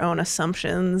with their own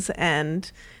assumptions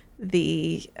and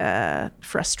the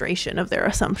frustration of their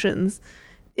assumptions.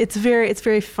 It's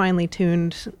very finely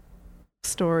tuned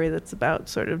story that's about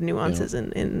sort of nuances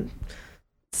in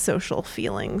social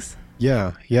feelings.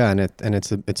 Yeah, and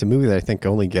it's a movie that I think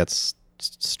only gets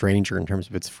stranger in terms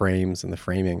of its frames and the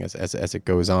framing as it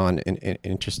goes on in an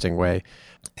interesting way.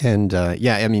 And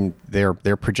I mean their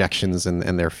projections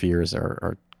and their fears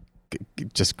are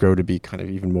just grow to be kind of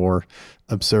even more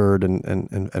absurd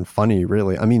and funny,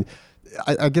 really. I mean,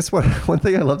 I guess one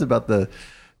thing I loved about the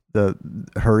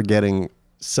her getting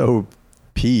so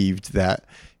peeved that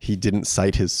he didn't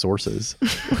cite his sources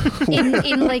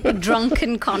in like a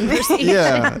drunken conversation.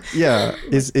 Yeah.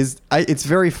 It's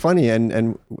very funny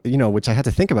and you know, which I had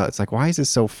to think about. It's like, why is this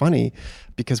so funny?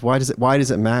 Because why does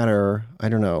it matter? I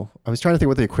don't know. I was trying to think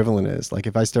what the equivalent is. Like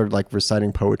if I started like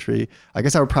reciting poetry, I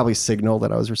guess I would probably signal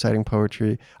that I was reciting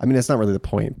poetry. I mean, it's not really the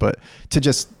point, but to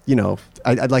just, you know,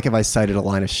 I'd like if I cited a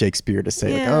line of Shakespeare to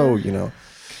say like, oh, you know.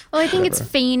 Well, I think it's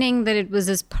feigning that it was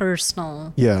his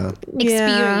personal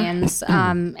experience,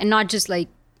 Yeah. And not just like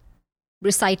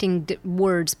reciting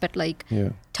words, but like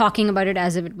talking about it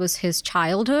as if it was his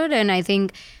childhood. And I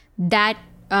think that,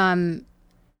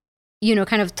 you know,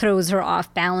 kind of throws her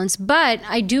off balance. But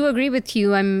I do agree with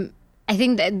you. I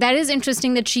think that is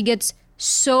interesting that she gets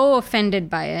so offended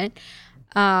by it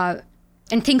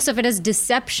and thinks of it as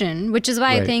deception, which is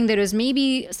why I think there is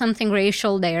maybe something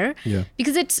racial there. Yeah.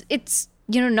 Because it's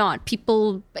you know, not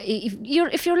people.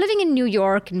 If you're living in New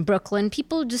York and Brooklyn,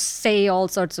 people just say all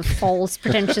sorts of false,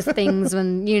 pretentious things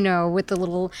when, you know, with a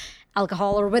little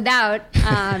alcohol or without.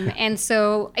 And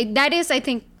so that is, I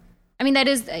think, I mean, that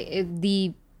is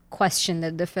the question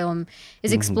that the film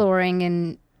is exploring,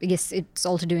 and I guess it's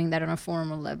also doing that on a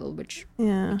formal level, which we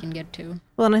can get to.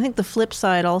 Well, and I think the flip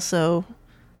side also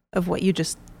of what you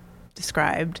just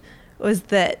described was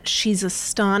that she's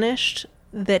astonished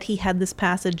that he had this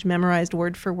passage memorized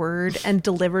word for word and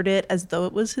delivered it as though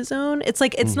it was his own. It's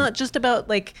like, it's not just about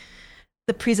like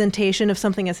the presentation of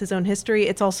something as his own history.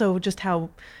 It's also just how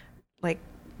like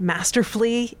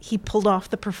masterfully he pulled off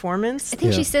the performance. I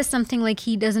think she says something like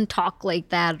he doesn't talk like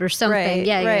that or something. Right,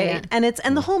 yeah.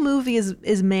 And the whole movie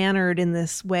is mannered in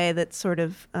this way that sort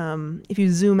of, if you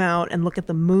zoom out and look at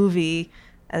the movie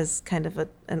as kind of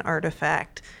an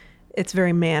artifact, it's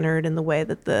very mannered in the way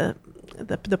that the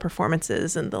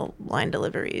performances and the line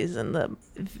deliveries and the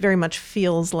very much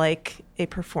feels like a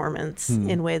performance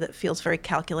in a way that feels very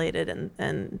calculated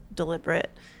and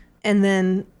deliberate. And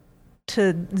then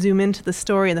to zoom into the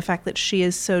story and the fact that she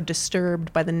is so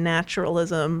disturbed by the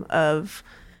naturalism of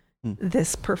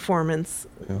this performance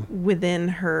within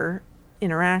her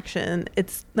interaction,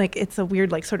 it's like it's a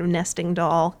weird like sort of nesting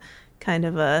doll kind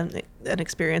of an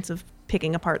experience of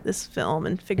picking apart this film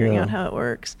and figuring out how it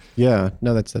works. Yeah,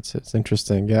 no, that's it's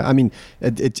interesting. Yeah, I mean,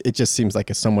 it just seems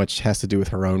like so much has to do with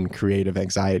her own creative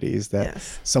anxieties that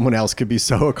someone else could be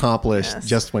so accomplished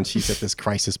just when she's at this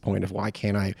crisis point of why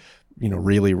can't I, you know,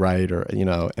 really write, or you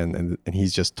know, and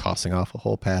he's just tossing off a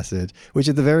whole passage, which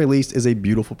at the very least is a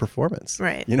beautiful performance,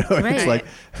 right? You know, it's like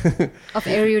of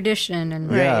erudition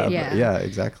and yeah,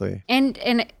 exactly.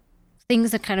 And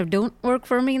things that kind of don't work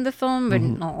for me in the film,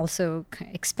 but also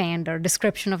expand our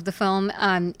description of the film,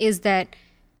 is that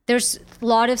there's a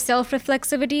lot of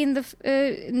self-reflexivity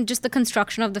in just the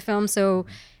construction of the film. So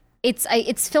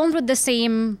it's filmed with the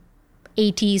same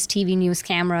 80s TV news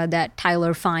camera that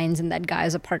Tyler finds in that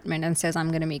guy's apartment and says, I'm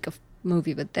going to make a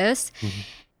movie with this.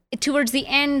 Towards the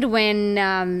end, when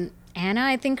Anna,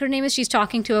 I think her name is, she's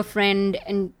talking to a friend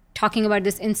and talking about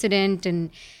this incident, and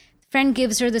friend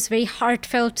gives her this very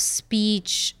heartfelt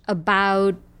speech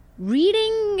about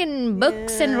reading and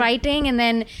books and writing, and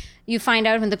then you find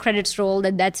out when the credits roll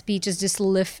that speech is just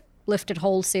lifted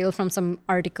wholesale from some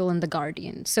article in The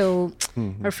Guardian. So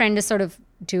her friend is sort of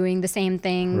doing the same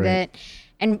thing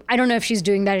and I don't know if she's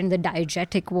doing that in the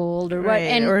diegetic world or what,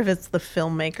 or if it's the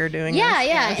filmmaker doing it.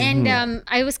 Yeah. And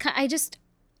I was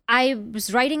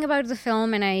writing about the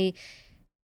film, and I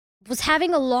was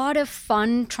having a lot of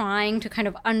fun trying to kind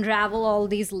of unravel all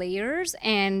these layers,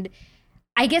 and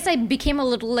I guess I became a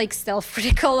little like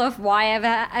self-critical of why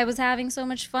I was having so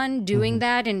much fun doing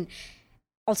that, and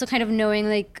also kind of knowing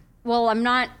like, well,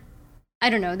 I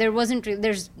don't know,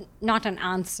 there's not an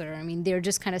answer. I mean, they're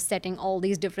just kind of setting all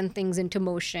these different things into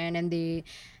motion, and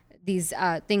these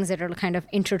things that are kind of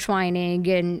intertwining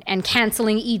and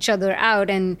canceling each other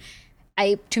out. And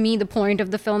to me, the point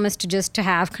of the film is to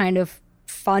have kind of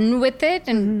fun with it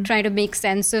and try to make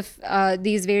sense of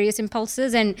these various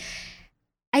impulses. And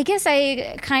I guess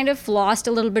I kind of lost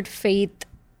a little bit faith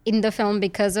in the film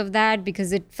because of that,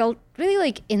 because it felt really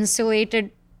like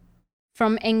insulated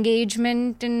from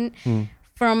engagement and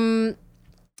from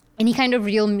any kind of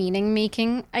real meaning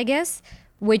making, I guess,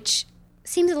 which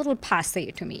seems a little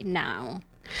passé to me now,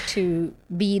 to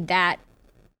be that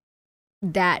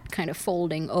kind of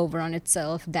folding over on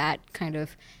itself, that kind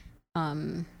of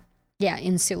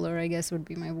insular, I guess would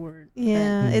be my word.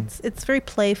 Yeah, it's very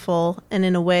playful, and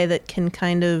in a way that can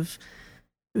kind of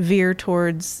veer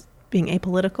towards being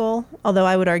apolitical, although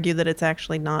I would argue that it's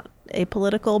actually not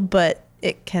apolitical, but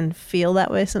it can feel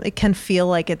that way. So it can feel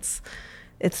like it's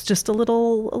just a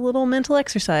little mental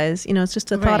exercise. You know, it's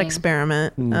just a thought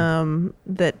experiment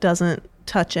that doesn't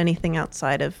touch anything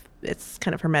outside of its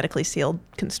kind of hermetically sealed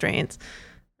constraints.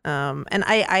 And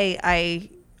I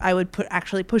would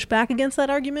actually push back against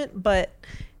that argument, but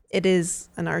it is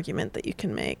an argument that you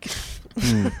can make.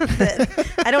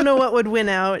 That I don't know what would win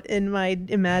out in my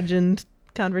imagined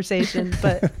conversation,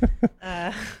 but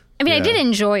I mean, I did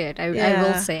enjoy it. I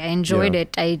will say I enjoyed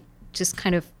it. I just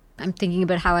I'm thinking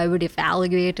about how I would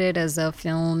evaluate it as a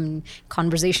film in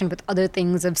conversation with other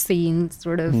things I've seen,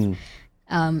 sort of.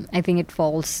 I think it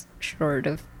falls short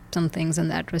of some things in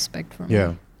that respect for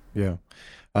me. Yeah.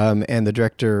 And the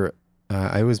director,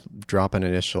 I always drop an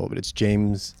initial, but it's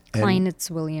James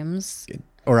Kleinitz-Williams.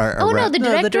 The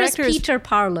director is Peter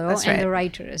Parlow, and the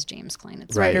writer is James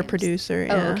Kleinitz. Writer-producer,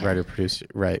 Writer-producer,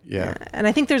 right, yeah. And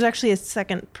I think there's actually a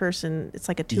second person. It's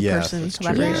like a two-person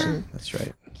collaboration. Yeah. That's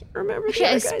right. I can't remember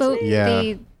Actually, the other guy's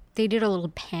name. They did a little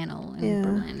panel in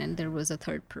Berlin, and there was a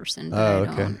third person. But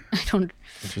okay. I don't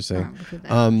Interesting. remember who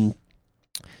that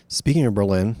Speaking of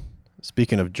Berlin,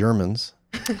 speaking of Germans,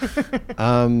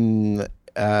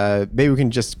 maybe we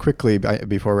can just quickly,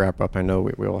 before we wrap up, I know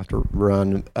we'll have to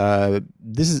run.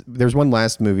 There's one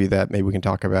last movie that maybe we can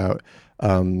talk about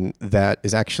that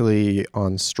is actually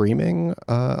on streaming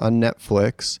on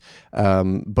Netflix,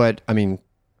 but I mean,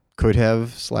 could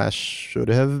have / should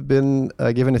have been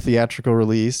given a theatrical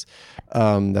release.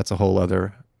 That's a whole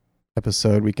other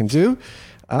episode we can do.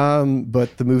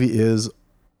 But the movie is,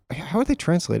 how are they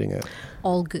translating it?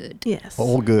 All Good. Yes.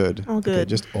 All Good. All Good. Okay,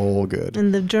 just All Good.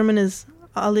 And the German is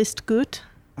Alles gut.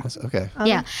 Okay.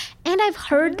 Yeah. And I've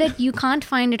heard that you can't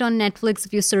find it on Netflix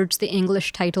if you search the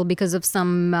English title because of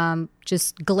some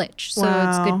just glitch. So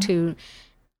it's good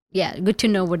to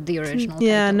know what the original title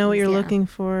is. Know what you're looking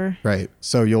for. Right.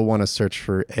 So you'll want to search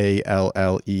for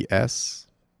ALLES.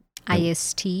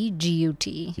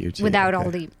 ISTGUT without all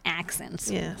the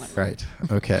accents. Yes. Right.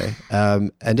 Okay.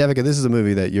 And Devika, this is a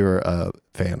movie that you're a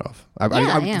fan of.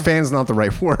 Fan's not the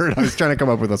right word. I was trying to come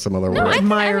up with some other word.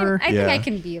 Admirer. I think I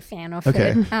can be a fan of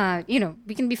it.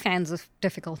 We can be fans of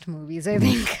difficult movies, I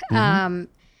think. I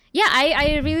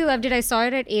really loved it. I saw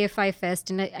it at AFI Fest,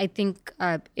 and I think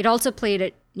it also played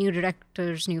at New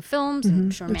Directors, New Films. I'm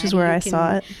sure which Maddie, is where I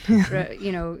saw it.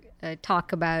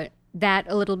 Talk about that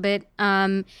a little bit.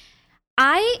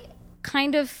 I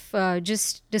kind of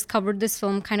just discovered this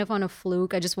film kind of on a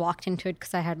fluke. I just walked into it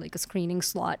because I had like a screening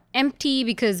slot empty,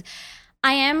 because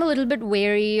I am a little bit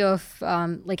wary of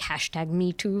like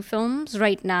 #MeToo films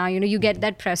right now. You know, you get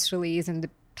that press release and the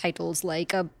titles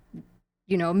like a,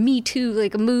 Me Too,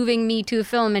 like a moving Me Too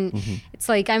film. And it's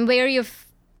like, I'm wary of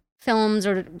films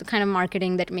or the kind of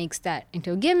marketing that makes that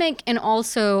into a gimmick. And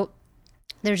also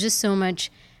there's just so much,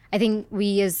 I think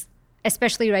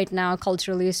especially right now,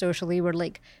 culturally, socially, we're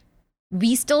like,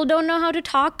 we still don't know how to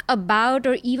talk about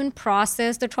or even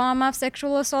process the trauma of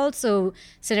sexual assault. So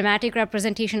cinematic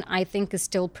representation, I think, is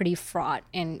still pretty fraught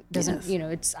and doesn't,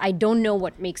 I don't know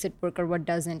what makes it work or what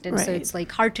doesn't. And so it's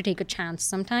like hard to take a chance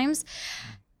sometimes.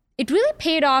 It really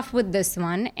paid off with this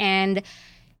one. And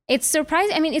It's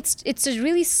surprising. I mean, it's a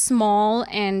really small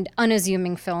and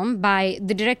unassuming film by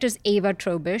the director's Ava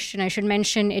Trobisch, and I should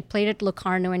mention it played at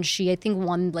Locarno, and she, I think,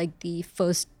 won like the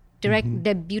first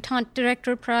debutante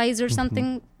director prize or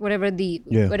something, whatever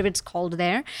it's called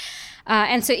there.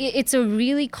 And so it's a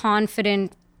really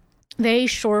confident, very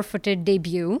sure-footed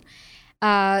debut.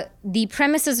 The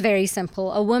premise is very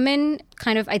simple. A woman,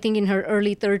 kind of, I think in her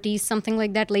early 30s, something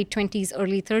like that, late 20s,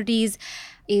 early 30s,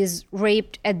 is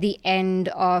raped at the end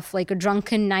of like a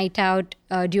drunken night out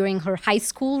during her high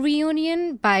school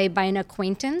reunion by an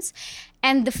acquaintance.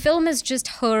 And the film is just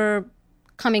her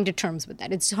coming to terms with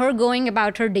that. It's her going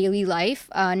about her daily life,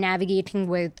 navigating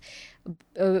with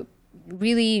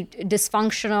really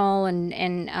dysfunctional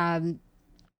and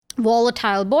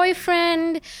volatile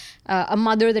boyfriend, a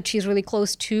mother that she's really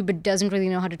close to but doesn't really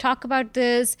know how to talk about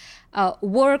this,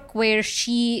 work where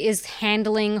she is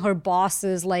handling her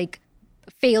boss's like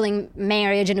failing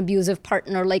marriage and abusive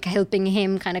partner, like helping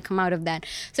him kind of come out of that.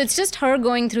 So it's just her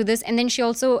going through this, and then she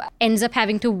also ends up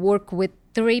having to work with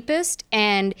the rapist,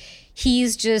 and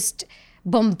he's just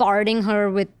bombarding her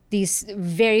with these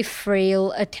very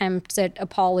frail attempts at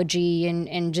apology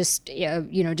and just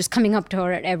just coming up to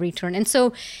her at every turn. And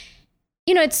so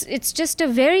it's just a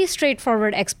very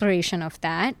straightforward exploration of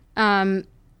that, and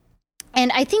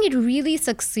I think it really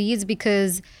succeeds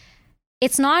because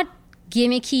it's not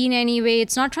gimmicky in any way.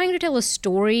 It's not trying to tell a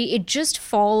story. It just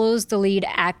follows the lead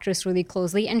actress really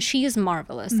closely, and she is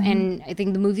marvelous. And I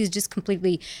think the movie is just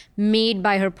completely made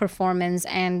by her performance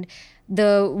and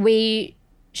the way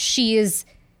she is.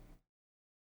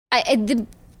 The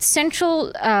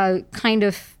central kind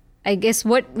of, I guess,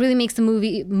 what really makes the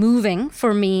movie moving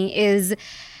for me is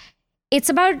it's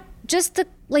about just the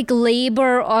like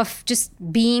labor of just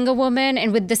being a woman,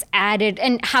 and with this added,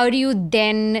 and how do you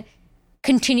then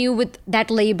continue with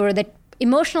that labor, that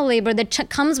emotional labor that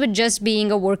comes with just being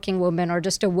a working woman or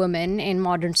just a woman in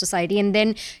modern society. And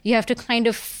then you have to kind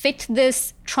of fit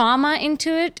this trauma into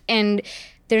it, and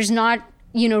there's not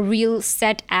real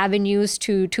set avenues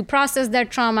to process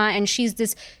that trauma. And she's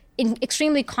this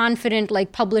extremely confident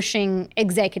like publishing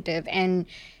executive, and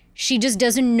she just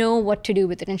doesn't know what to do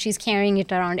with it, and she's carrying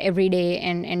it around every day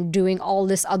and doing all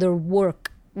this other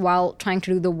work while trying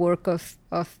to do the work of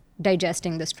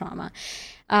digesting this trauma.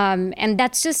 And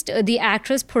that's just, the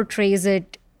actress portrays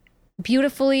it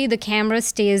beautifully. The camera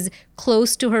stays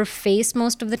close to her face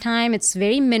most of the time. It's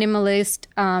very minimalist,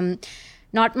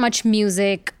 not much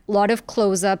music, a lot of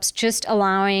close-ups, just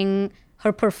allowing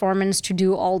her performance to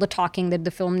do all the talking that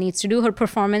the film needs to do, her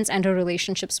performance and her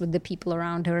relationships with the people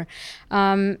around her.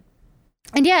 And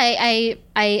yeah,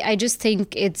 I just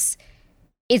think it's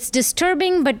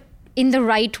disturbing, but in the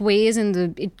right ways,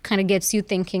 and it kind of gets you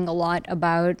thinking a lot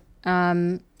about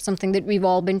something that we've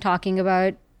all been talking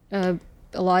about a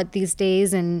lot these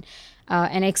days, and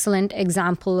an excellent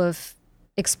example of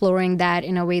exploring that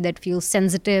in a way that feels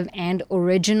sensitive and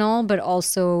original, but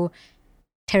also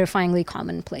terrifyingly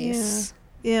commonplace.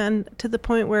 Yeah, and to the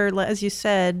point where, as you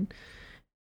said,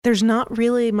 there's not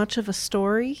really much of a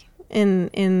story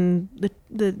in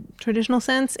the traditional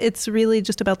sense. It's really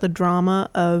just about the drama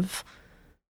of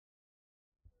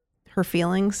her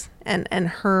feelings and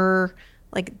her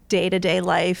like day-to-day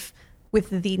life with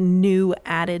the new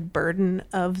added burden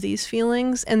of these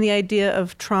feelings, and the idea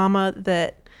of trauma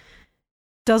that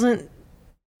doesn't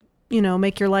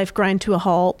make your life grind to a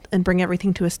halt and bring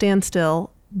everything to a standstill,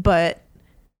 but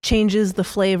changes the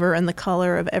flavor and the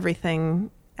color of everything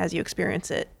as you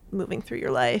experience it moving through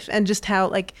your life. And just how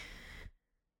like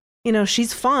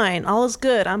she's fine, all is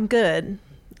good, I'm good,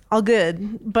 all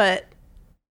good, but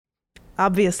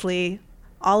obviously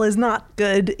all is not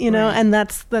good, right. And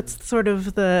that's sort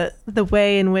of the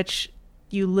way in which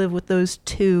you live with those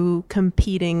two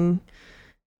competing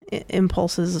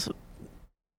impulses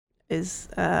is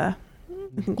I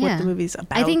think what the movie's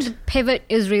about. I think the pivot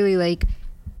is really like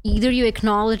either you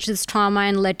acknowledge this trauma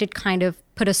and let it kind of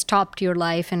put a stop to your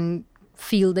life and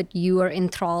feel that you are in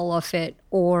thrall of it,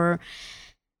 or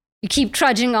you keep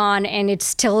trudging on and it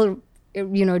still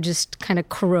just kind of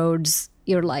corrodes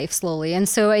your life slowly. And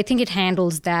so I think it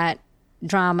handles that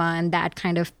drama and that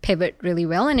kind of pivot really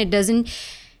well, and it doesn't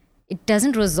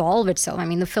resolve itself. I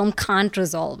mean, the film can't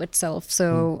resolve itself,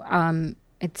 so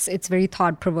it's very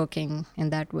thought-provoking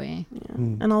in that way. Yeah.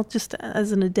 And I'll just,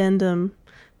 as an addendum,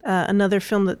 another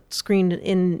film that screened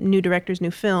in New Directors,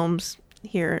 New Films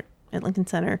here at Lincoln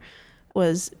Center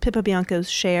was Pippa Bianco's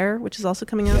Share, which is also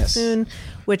coming out soon,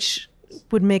 which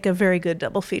would make a very good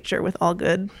double feature with All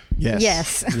Good.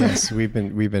 Yes. We've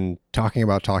been talking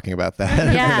about that,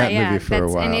 that movie for a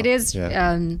while. And it is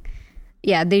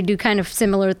yeah, they do kind of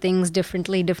similar things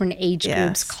differently, different age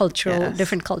groups,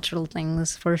 different cultural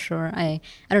things for sure. I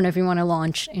don't know if you want to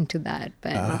launch into that,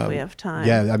 but I don't know if we have time.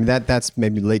 Yeah, I mean that's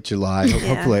maybe late July.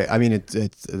 Hopefully, I mean it's.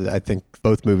 I think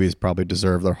both movies probably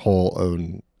deserve their whole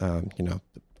own,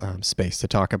 space to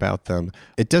talk about them.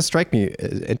 It does strike me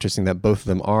as interesting that both of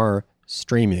them are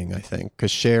streaming, I think, because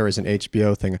Share is an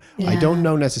HBO thing. Yeah. I don't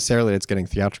know necessarily it's getting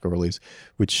theatrical release,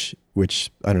 which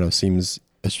I don't know, seems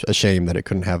a shame that it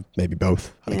couldn't have maybe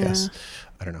both, I guess.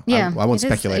 I don't know. yeah, I won't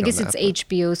speculate I guess on that. it's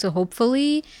HBO, so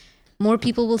hopefully more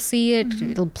people will see it.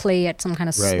 It'll play at some kind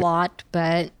of slot,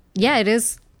 but yeah, it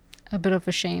is a bit of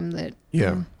a shame that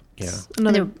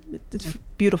It's a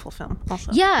beautiful film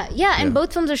also. Yeah, and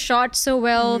both films are shot so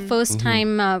well. First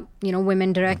time,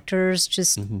 women directors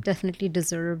just definitely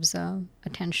deserves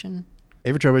attention.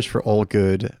 Ava Trobisch for All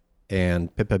Good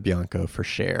and Pippa Bianco for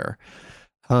Share.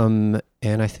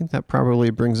 And I think that probably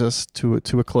brings us to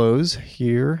a close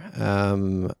here.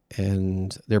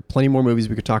 And there are plenty more movies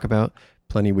we could talk about,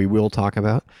 plenty we will talk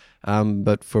about.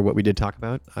 But for what we did talk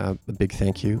about, a big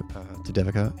thank you to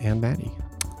Devika and Maddie.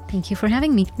 Thank you for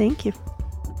having me. Thank you.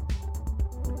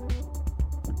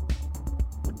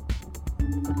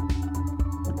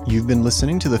 You've been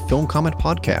listening to the Film Comment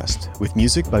Podcast with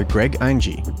music by Greg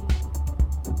Einge.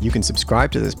 You can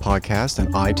subscribe to this podcast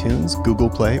on iTunes, Google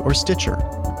Play, or Stitcher.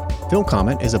 Film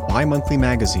Comment is a bi-monthly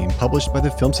magazine published by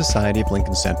the Film Society of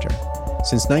Lincoln Center.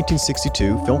 Since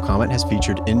 1962, Film Comment has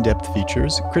featured in-depth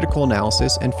features, critical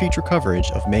analysis, and feature coverage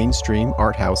of mainstream,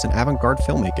 art house, and avant-garde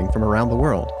filmmaking from around the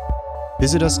world.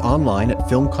 Visit us online at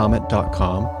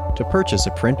filmcomment.com to purchase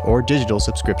a print or digital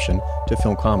subscription to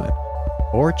Film Comment,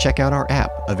 or check out our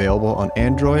app available on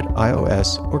Android,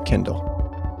 iOS, or Kindle.